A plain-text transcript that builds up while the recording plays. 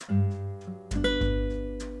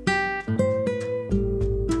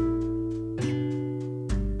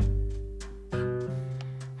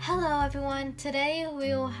Today we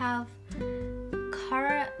will have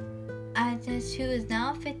Cara Antis, who is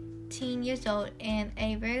now 15 years old and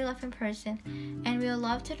a very loving person, and we would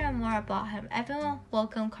love to learn more about him. Everyone,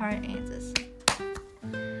 welcome Cara Antis.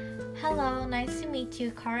 Hello, nice to meet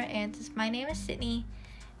you, Cara Antis. My name is Sydney,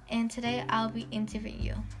 and today I'll be interviewing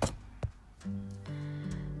you.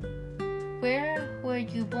 Where were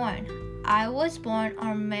you born? I was born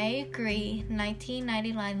on May 3,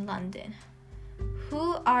 1999, London.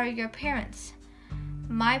 Who are your parents?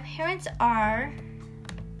 My parents are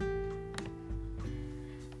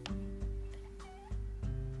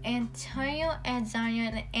Antonio, Antonio,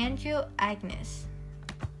 and Andrew Agnes.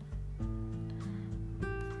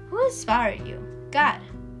 Who inspired you? God.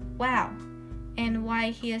 Wow. And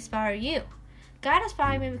why he inspired you? God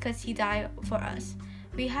inspired me because he died for us.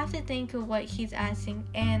 We have to think of what he's asking,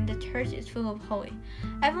 and the church is full of holy.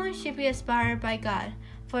 Everyone should be inspired by God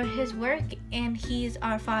for his work, and he is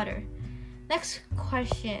our Father. Next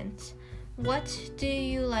question. What do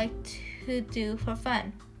you like to do for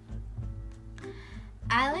fun?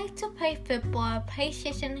 I like to play football,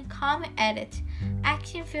 PlayStation, comment, edit,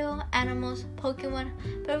 action film, animals, Pokemon,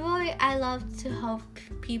 but really I love to help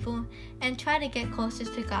people and try to get closer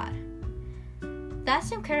to God.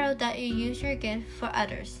 That's incredible that you use your gift for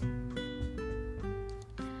others.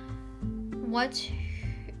 What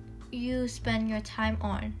you spend your time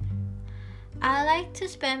on? I like to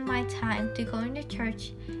spend my time to going to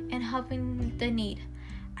church and helping the need.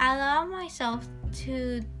 I allow myself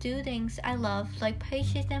to do things I love, like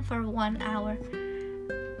PlayStation for 1 hour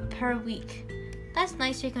per week. That's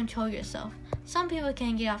nice to control yourself. Some people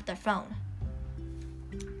can't get off their phone.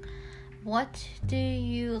 What do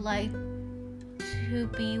you like to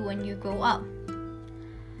be when you grow up?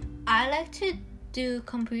 I like to do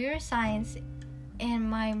computer science, and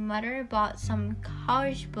my mother bought some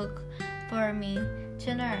college book for me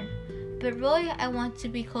to learn. But really, I want to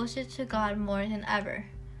be closer to God more than ever.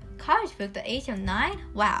 College book at the age of 9?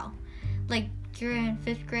 Wow. Like you're in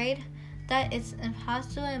 5th grade? That is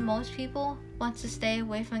impossible, and most people want to stay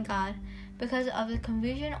away from God because of the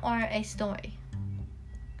confusion or a story.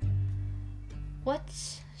 What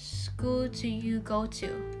school do you go to?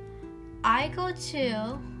 I go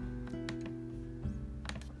to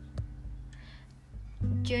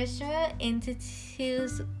Jesuit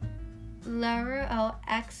Institute's Laurel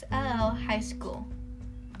XLL High School.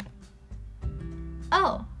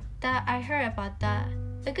 Oh, that I heard about that.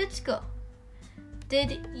 A good school.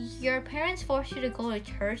 Did your parents force you to go to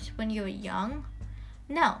church when you were young?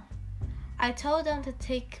 No. I told them to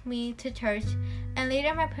take me to church, and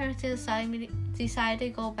later my parents decided to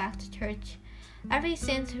go back to church. Ever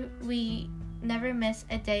since, we never miss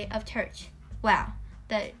a day of church. Wow,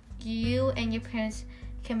 that you and your parents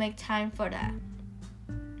can make time for that.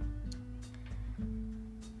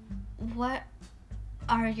 What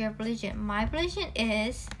are your religion? My religion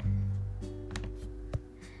is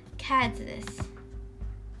Catholic.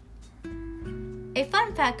 A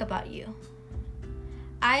fun fact about you.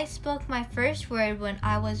 I spoke my first word when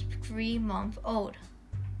I was 3 months old.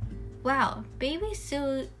 Wow,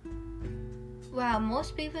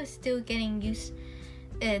 most people are still getting used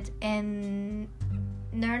to it and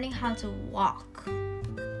learning how to walk.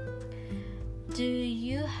 Do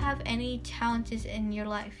you have any challenges in your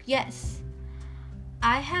life? Yes.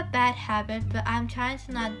 I have bad habits, but I'm trying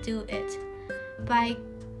to not do it by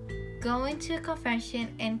going to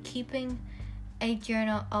confession and keeping a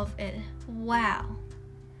journal of it. Wow.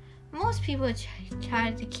 Most people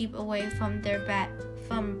try to keep away from their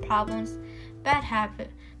problems, bad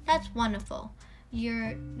habit. That's wonderful.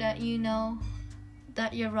 You know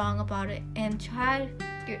that you're wrong about it and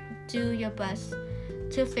do your best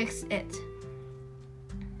to fix it.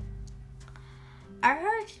 I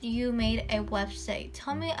heard you made a website.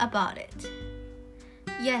 Tell me about it.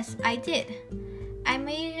 Yes, I did. I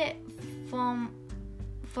made it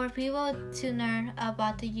for people to learn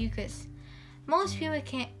about the Eucharist. Most people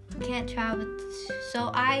can't travel,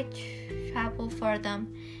 so I travel for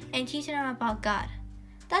them and teach them about God.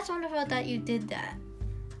 That's wonderful that you did that.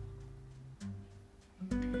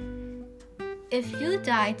 If you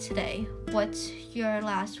die today, what's your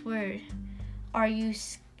last word? Are you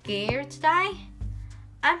scared to die?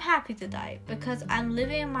 I'm happy to die because I'm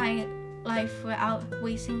living my life without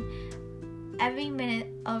wasting every minute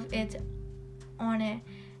of it on it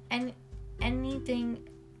and anything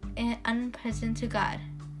unpleasant to God.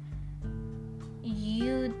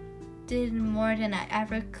 You did more than I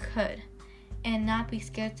ever could and not be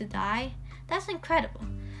scared to die. That's incredible.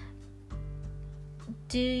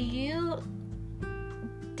 Do you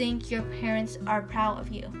think your parents are proud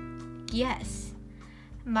of you? Yes.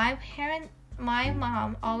 My my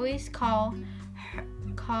mom always call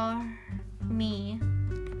me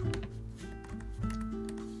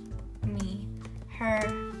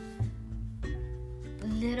her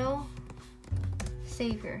little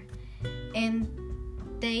savior, and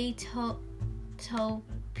they told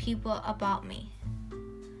people about me.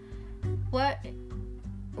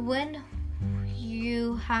 When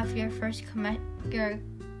you have your first your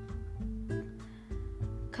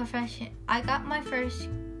confession? I got my first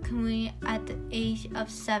communion at the age of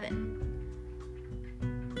 7.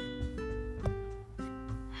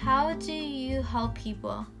 How do you help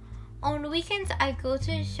people? On weekends, I go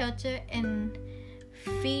to a shelter and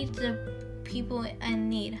feed the people in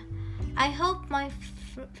need. I help my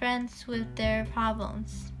friends with their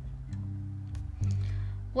problems.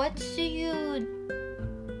 What do you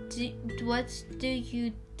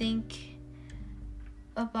think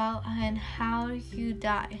about and how you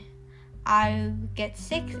die? I get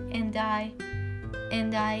sick and die in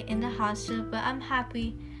the hospital, but I'm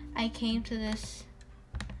happy I came to this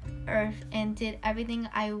earth and did everything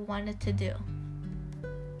I wanted to do.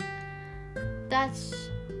 That's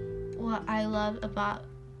what I love about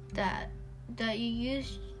that you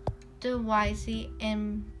use the wisely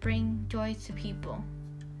and bring joy to people.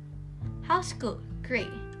 How's school?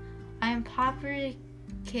 Great. I'm a popular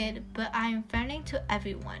kid, but I'm friendly to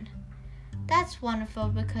everyone. That's wonderful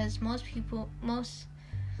because most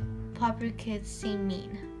popular kids seem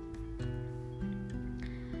mean.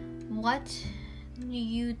 What do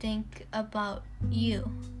you think about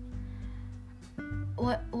you?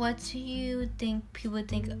 What do you think people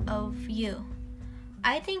think of you?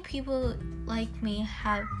 I think people like me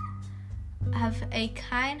have a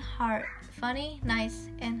kind heart, funny, nice,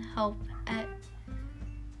 and help and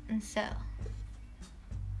so.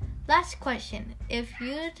 Last question. If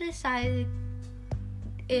you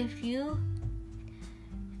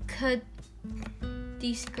could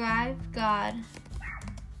describe God,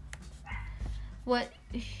 what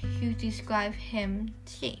you describe him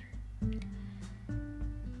to?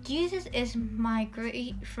 Jesus is my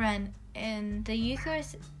great friend, and the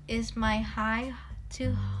Eucharist is my highway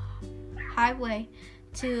to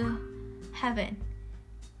heaven.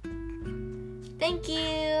 Thank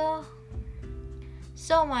you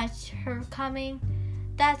so much for coming.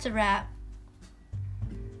 That's a wrap.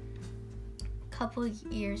 Couple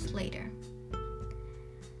years later.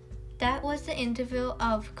 That was the interview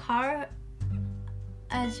of Carl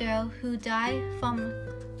Azrael, who died from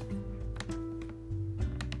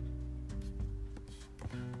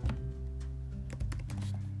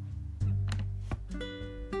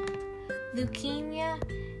leukemia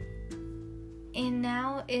and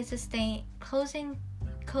now is a saint, closer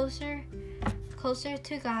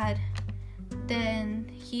to God than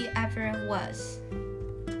he ever was.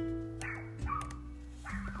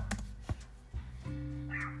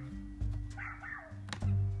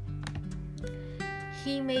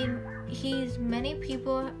 He's many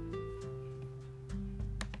people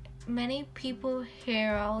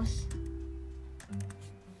heroes,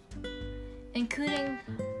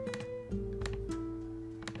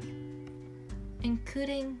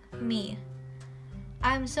 including me.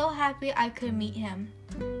 I'm so happy I could meet him.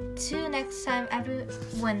 Till next time every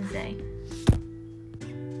Wednesday.